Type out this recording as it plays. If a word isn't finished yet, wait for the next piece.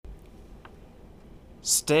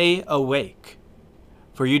Stay awake,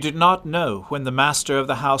 for you do not know when the master of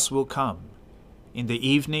the house will come, in the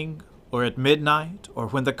evening, or at midnight, or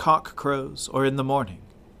when the cock crows, or in the morning,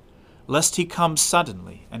 lest he come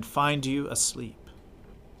suddenly and find you asleep.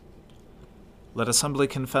 Let us humbly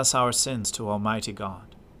confess our sins to Almighty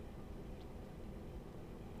God.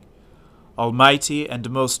 Almighty and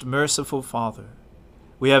most merciful Father,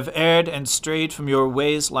 we have erred and strayed from your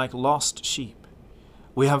ways like lost sheep.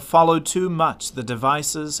 We have followed too much the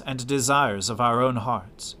devices and desires of our own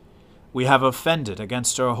hearts. We have offended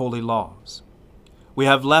against your holy laws. We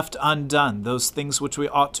have left undone those things which we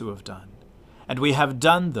ought to have done, and we have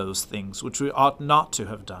done those things which we ought not to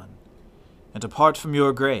have done. And apart from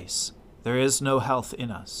your grace, there is no health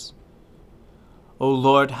in us. O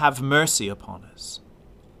Lord, have mercy upon us.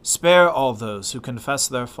 Spare all those who confess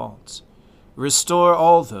their faults. Restore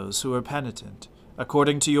all those who are penitent,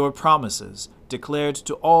 according to your promises declared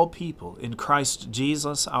to all people in Christ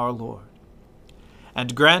Jesus our Lord.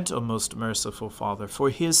 And grant, O most merciful Father, for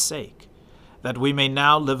his sake, that we may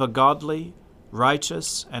now live a godly,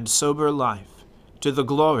 righteous, and sober life, to the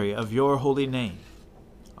glory of your holy name.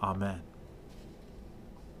 Amen.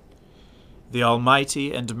 The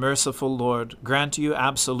Almighty and merciful Lord grant you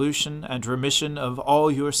absolution and remission of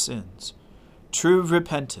all your sins, true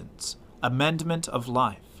repentance, amendment of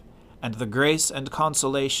life, and the grace and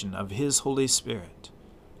consolation of his Holy Spirit.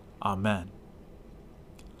 Amen.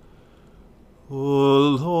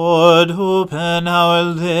 O Lord, open our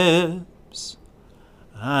lips,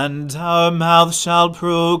 and our mouth shall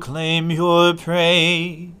proclaim your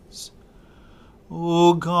praise.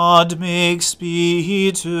 O God, make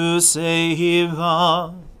speed to save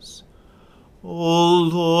us. O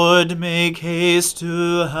Lord, make haste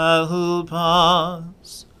to help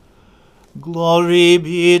us. Glory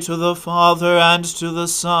be to the Father, and to the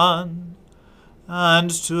Son, and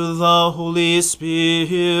to the Holy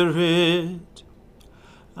Spirit,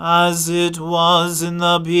 as it was in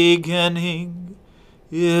the beginning,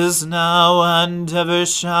 is now, and ever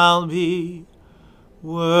shall be,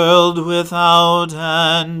 world without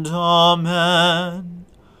end. Amen.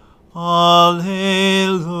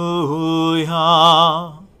 Alleluia.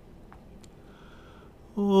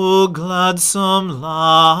 O gladsome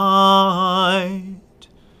light,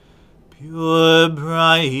 pure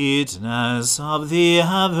brightness of the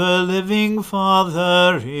ever-living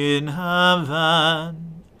Father in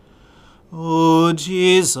heaven, O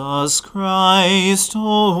Jesus Christ,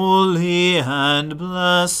 holy and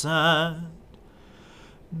blessed,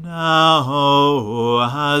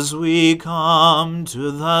 now as we come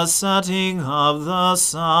to the setting of the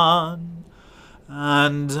sun,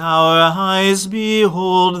 and our eyes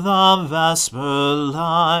behold the vesper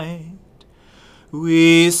light,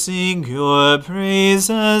 we sing your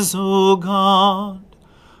praises, O God,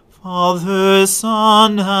 Father,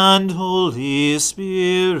 Son, and Holy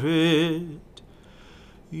Spirit.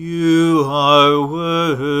 You are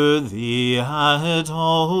worthy at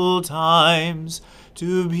all times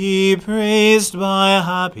to be praised by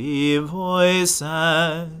happy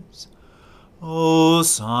voices, O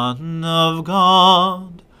Son of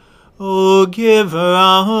God, O Giver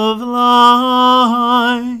of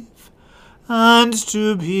life, and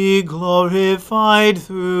to be glorified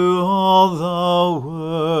through all the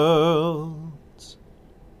worlds.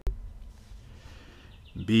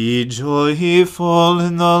 Be joyful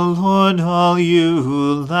in the Lord, all you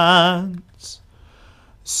lands.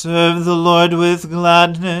 Serve the Lord with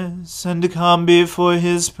gladness, and come before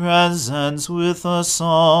his presence with a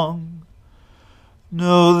song.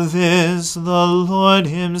 Know this, the Lord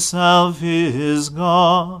himself is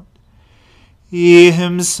God. He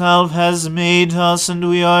himself has made us, and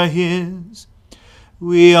we are his.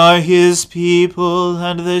 We are his people,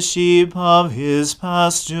 and the sheep of his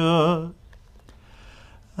pasture.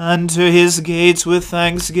 Enter his gates with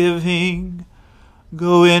thanksgiving.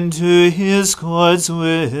 Go into his courts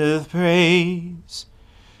with praise.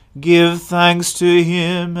 Give thanks to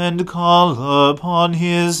him, and call upon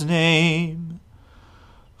his name.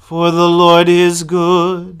 For the Lord is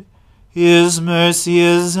good, his mercy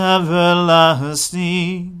is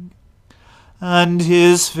everlasting, and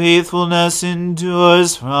his faithfulness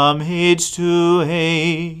endures from age to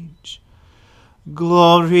age.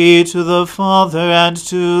 Glory to the Father, and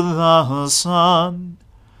to the Son,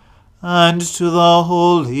 and to the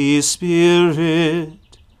Holy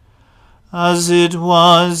Spirit, as it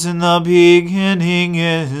was in the beginning,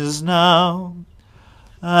 is now,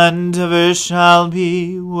 and ever shall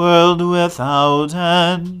be, world without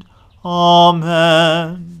end.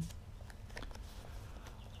 Amen.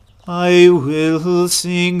 I will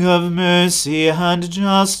sing of mercy and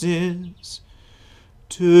justice.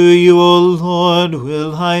 To you, O Lord,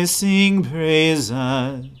 will I sing praises.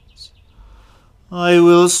 I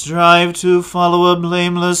will strive to follow a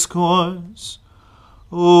blameless course.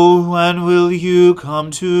 O when will you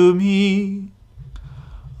come to me?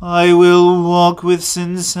 I will walk with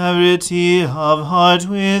sincerity of heart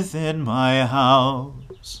within my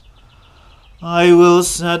house. I will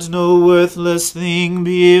set no worthless thing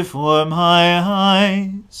before my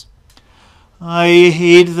eyes. I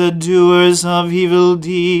hate the doers of evil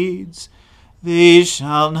deeds. They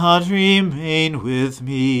shall not remain with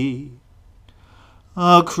me.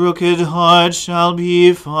 A crooked heart shall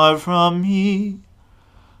be far from me.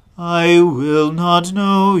 I will not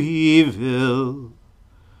know evil.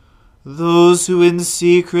 Those who in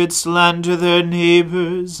secret slander their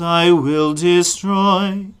neighbors I will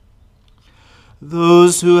destroy.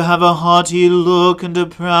 Those who have a haughty look and a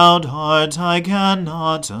proud heart I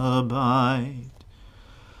cannot abide.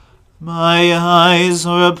 My eyes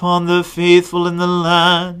are upon the faithful in the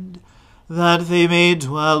land, that they may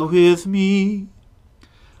dwell with me.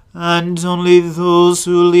 And only those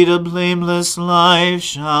who lead a blameless life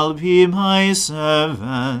shall be my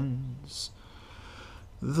servants.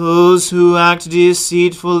 Those who act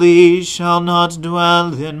deceitfully shall not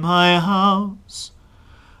dwell in my house.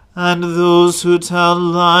 And those who tell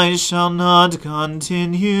lies shall not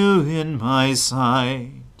continue in my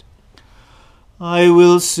sight. I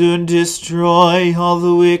will soon destroy all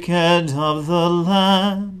the wicked of the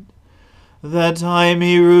land, that I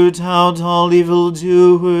may root out all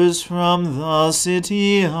evildoers from the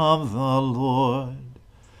city of the Lord.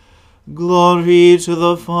 Glory to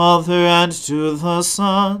the Father, and to the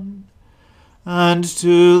Son, and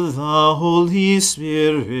to the Holy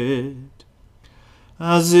Spirit,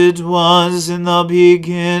 as it was in the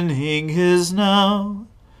beginning, is now,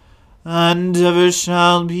 and ever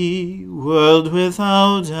shall be, world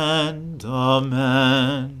without end.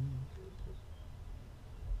 Amen.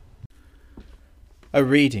 A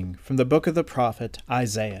reading from the book of the prophet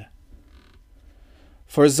Isaiah.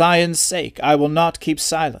 For Zion's sake I will not keep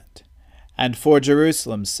silent, and for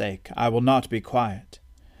Jerusalem's sake I will not be quiet,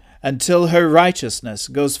 until her righteousness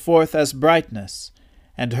goes forth as brightness,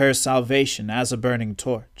 and her salvation as a burning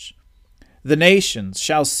torch. The nations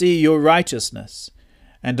shall see your righteousness,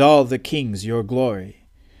 and all the kings your glory.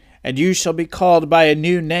 And you shall be called by a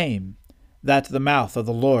new name, that the mouth of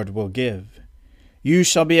the Lord will give. You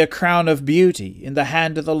shall be a crown of beauty in the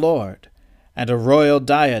hand of the Lord, and a royal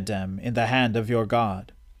diadem in the hand of your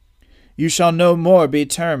God. You shall no more be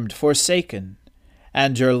termed forsaken,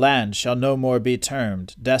 and your land shall no more be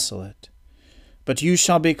termed desolate. But you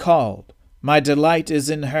shall be called, My delight is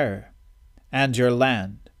in her, and your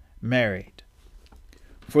land married.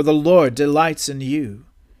 For the Lord delights in you,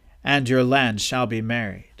 and your land shall be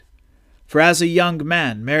married. For as a young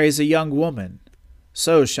man marries a young woman,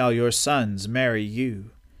 so shall your sons marry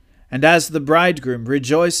you. And as the bridegroom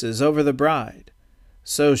rejoices over the bride,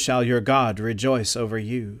 so shall your God rejoice over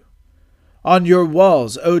you. On your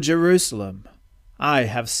walls, O Jerusalem, I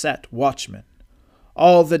have set watchmen,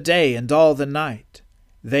 all the day and all the night.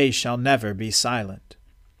 They shall never be silent.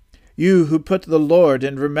 You who put the Lord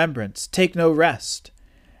in remembrance, take no rest,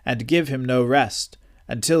 and give him no rest,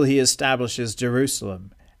 until he establishes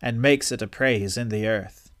Jerusalem, and makes it a praise in the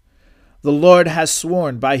earth. The Lord has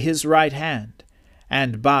sworn by his right hand,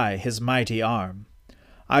 and by his mighty arm,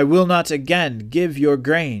 I will not again give your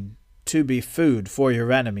grain to be food for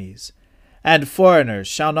your enemies, and foreigners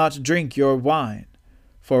shall not drink your wine,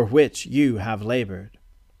 for which you have labored.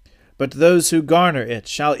 But those who garner it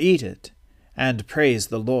shall eat it, and praise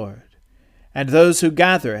the Lord. And those who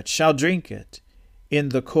gather it shall drink it, in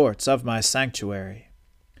the courts of my sanctuary.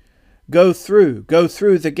 Go through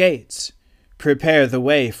the gates, prepare the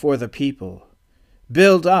way for the people.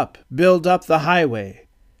 Build up the highway,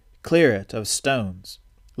 clear it of stones.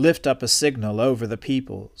 Lift up a signal over the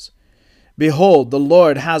peoples. Behold, the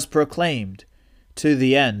Lord has proclaimed to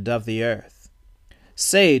the end of the earth.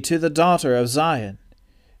 Say to the daughter of Zion,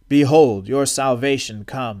 Behold, your salvation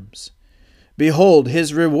comes. Behold,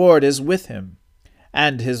 his reward is with him,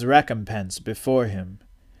 and his recompense before him.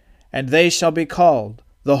 And they shall be called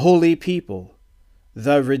the holy people,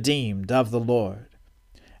 the redeemed of the Lord.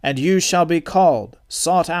 And you shall be called,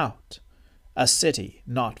 sought out, a city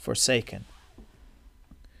not forsaken.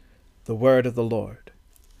 The word of the Lord.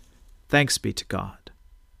 Thanks be to God.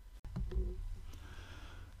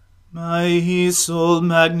 My soul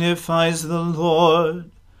magnifies the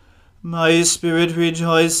Lord. My spirit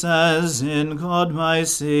rejoices in God my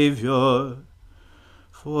Saviour,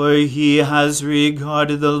 for he has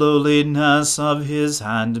regarded the lowliness of his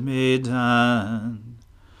handmaiden.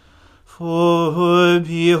 For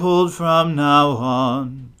behold, from now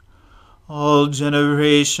on, all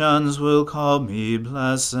generations will call me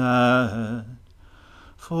blessed.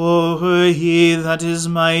 For he that is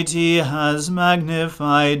mighty has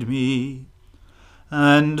magnified me,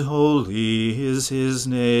 and holy is his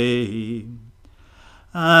name.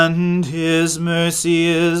 And his mercy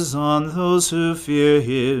is on those who fear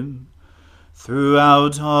him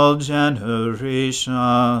throughout all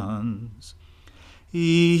generations.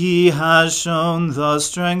 He has shown the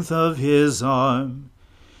strength of his arm.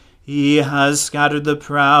 He has scattered the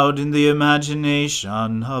proud in the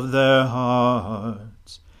imagination of their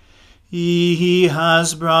hearts. He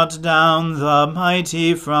has brought down the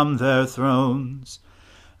mighty from their thrones,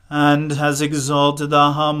 and has exalted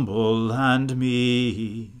the humble and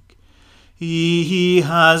meek. He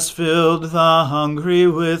has filled the hungry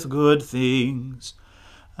with good things,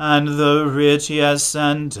 and the rich he has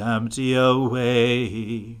sent empty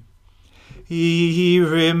away. He,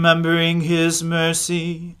 remembering his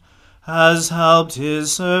mercy, has helped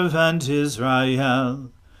his servant Israel,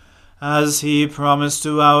 as he promised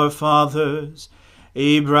to our fathers,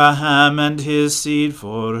 Abraham and his seed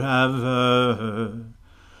forever.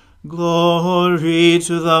 Glory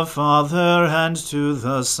to the Father, and to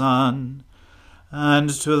the Son, and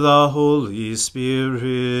to the Holy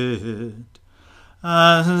Spirit,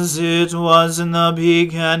 as it was in the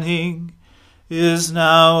beginning, is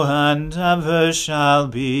now, and ever shall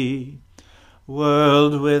be,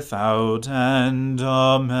 world without end.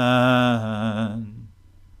 Amen.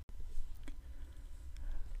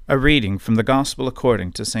 A reading from the Gospel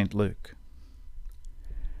according to St. Luke.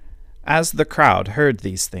 As the crowd heard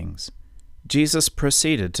these things, Jesus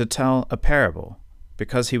proceeded to tell a parable,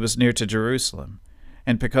 because he was near to Jerusalem,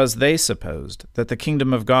 and because they supposed that the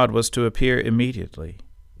kingdom of God was to appear immediately.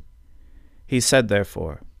 He said,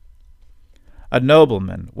 therefore, a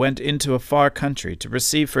nobleman went into a far country to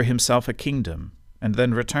receive for himself a kingdom, and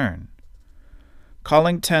then return.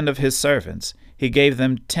 Calling 10 of his servants, he gave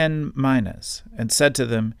them 10 minas, and said to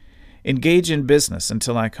them, engage in business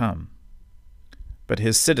until I come. But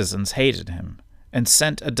his citizens hated him, and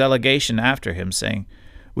sent a delegation after him, saying,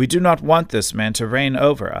 we do not want this man to reign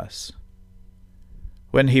over us.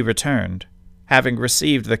 When he returned, having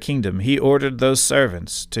received the kingdom, he ordered those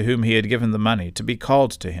servants to whom he had given the money to be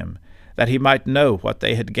called to him, that he might know what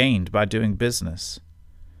they had gained by doing business.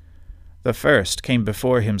 The first came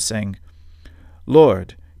before him, saying,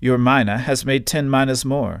 Lord, your mina has made 10 minas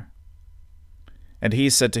more. And he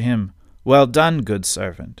said to him, well done, good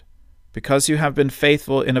servant. Because you have been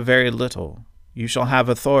faithful in a very little, you shall have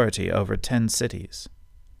authority over 10 cities.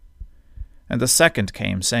 And the second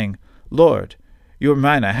came, saying, Lord, your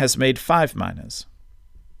mina has made 5 minas.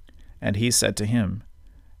 And he said to him,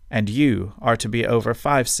 and you are to be over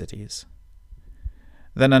 5 cities.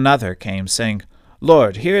 Then another came, saying,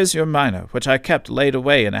 Lord, here is your mina, which I kept laid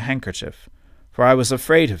away in a handkerchief, for I was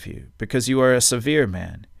afraid of you, because you are a severe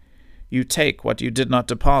man. You take what you did not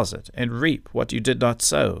deposit, and reap what you did not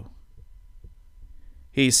sow.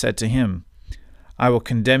 He said to him, I will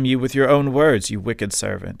condemn you with your own words, you wicked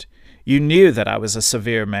servant. You knew that I was a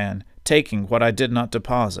severe man, taking what I did not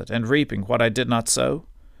deposit, and reaping what I did not sow.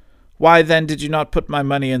 Why then did you not put my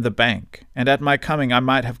money in the bank, and at my coming I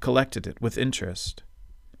might have collected it with interest?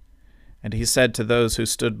 And he said to those who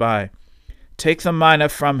stood by, take the mina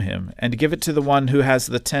from him, and give it to the one who has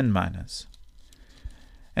the 10 minas.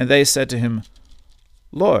 And they said to him,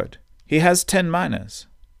 Lord, he has 10 minas.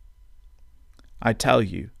 I tell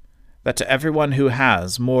you, that to everyone who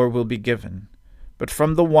has, more will be given, but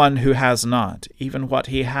from the one who has not, even what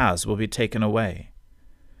he has will be taken away.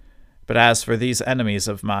 But as for these enemies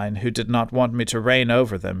of mine, who did not want me to reign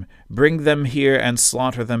over them, bring them here and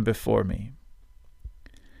slaughter them before me.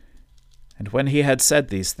 And when he had said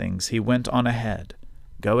these things, he went on ahead,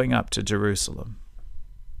 going up to Jerusalem.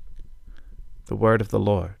 The word of the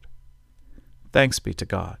Lord. Thanks be to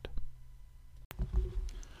God.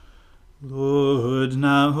 Lord,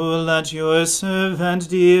 now let your servant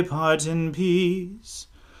depart in peace,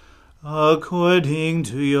 according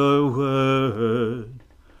to your word.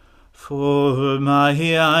 For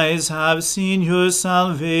my eyes have seen your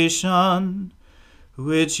salvation,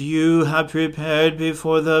 which you have prepared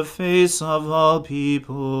before the face of all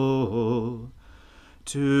people,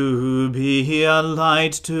 to be a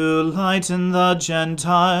light to lighten the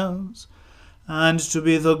Gentiles, and to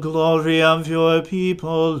be the glory of your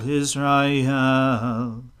people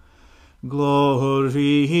Israel.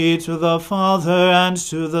 Glory to the Father, and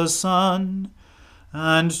to the Son,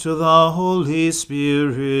 and to the Holy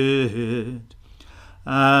Spirit,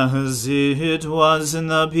 as it was in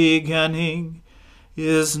the beginning,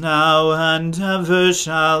 is now, and ever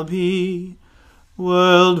shall be,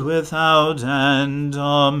 world without end.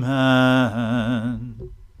 Amen.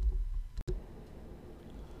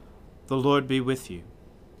 The Lord be with you.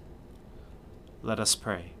 Let us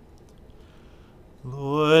pray.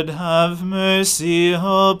 Lord, have mercy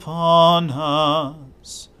upon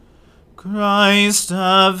us. Christ,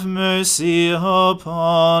 have mercy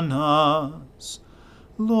upon us.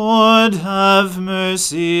 Lord, have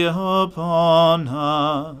mercy upon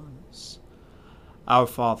us. Our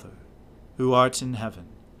Father, who art in heaven,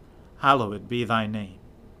 hallowed be thy name.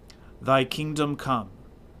 Thy kingdom come,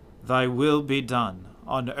 thy will be done,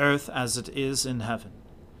 on earth as it is in heaven.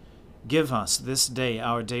 Give us this day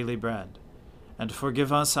our daily bread, and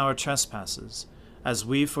forgive us our trespasses, as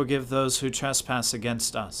we forgive those who trespass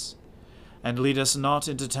against us. And lead us not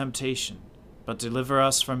into temptation, but deliver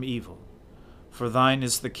us from evil. For thine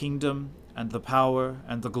is the kingdom, and the power,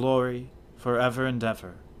 and the glory, forever and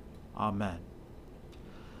ever. Amen.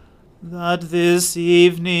 That this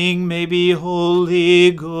evening may be holy,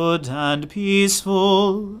 good, and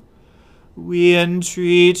peaceful, we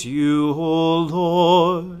entreat you, O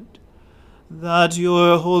Lord, that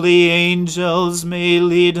your holy angels may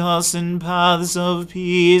lead us in paths of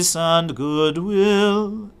peace and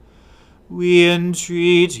goodwill. We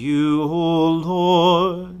entreat you, O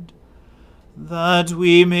Lord, that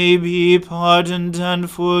we may be pardoned and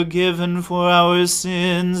forgiven for our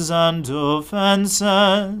sins and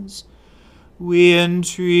offenses. We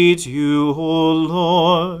entreat you, O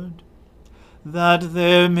Lord, that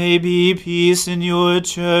there may be peace in your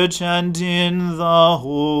church and in the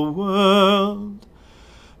whole world.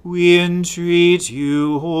 We entreat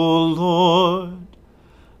you, O Lord,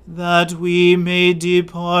 that we may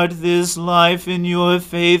depart this life in your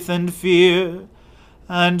faith and fear,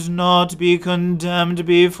 and not be condemned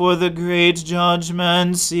before the great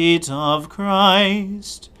judgment seat of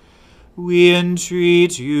Christ. We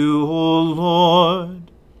entreat you, O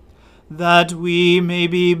Lord, that we may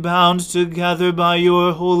be bound together by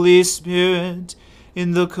your Holy Spirit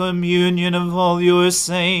in the communion of all your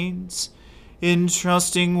saints,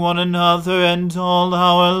 entrusting one another and all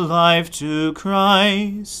our life to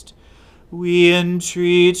Christ. We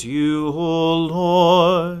entreat you, O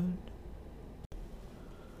Lord.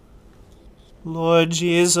 Lord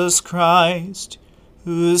Jesus Christ,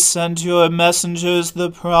 who sent your messengers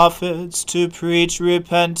the prophets to preach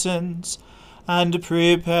repentance and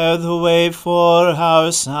prepare the way for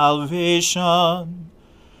our salvation,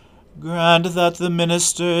 grant that the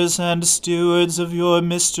ministers and stewards of your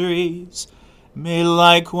mysteries may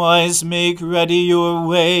likewise make ready your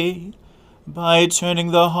way, by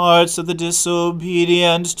turning the hearts of the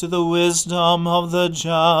disobedient to the wisdom of the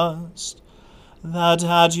just, that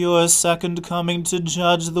at your second coming to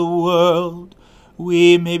judge the world,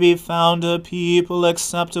 we may be found a people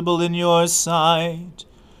acceptable in your sight,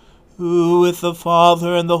 who with the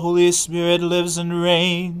Father and the Holy Spirit lives and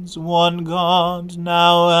reigns, one God,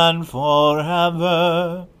 now and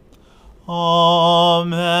forever.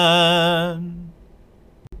 Amen.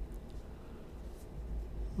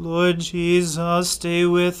 Lord Jesus, stay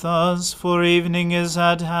with us, for evening is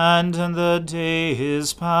at hand and the day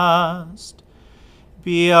is past.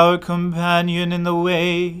 Be our companion in the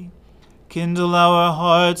way, kindle our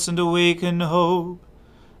hearts and awaken hope,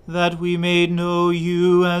 that we may know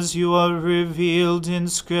you as you are revealed in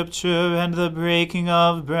Scripture and the breaking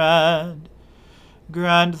of bread.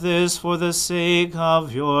 Grant this for the sake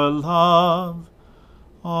of your love.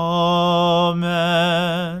 Amen.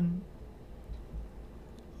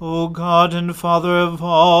 O God and Father of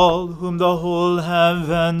all, whom the whole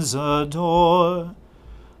heavens adore,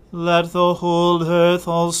 let the whole earth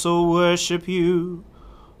also worship you,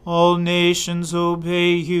 all nations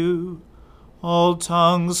obey you, all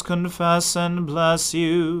tongues confess and bless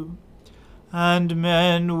you, and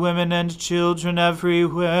men, women, and children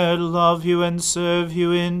everywhere love you and serve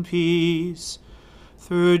you in peace,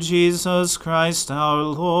 through Jesus Christ our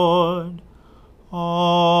Lord.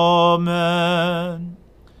 Amen.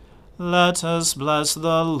 Let us bless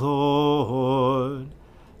the Lord.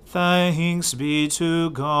 Thanks be to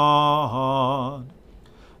God.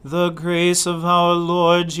 The grace of our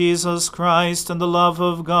Lord Jesus Christ, and the love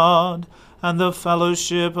of God, and the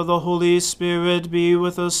fellowship of the Holy Spirit be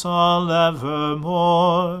with us all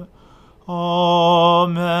evermore.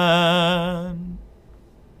 Amen.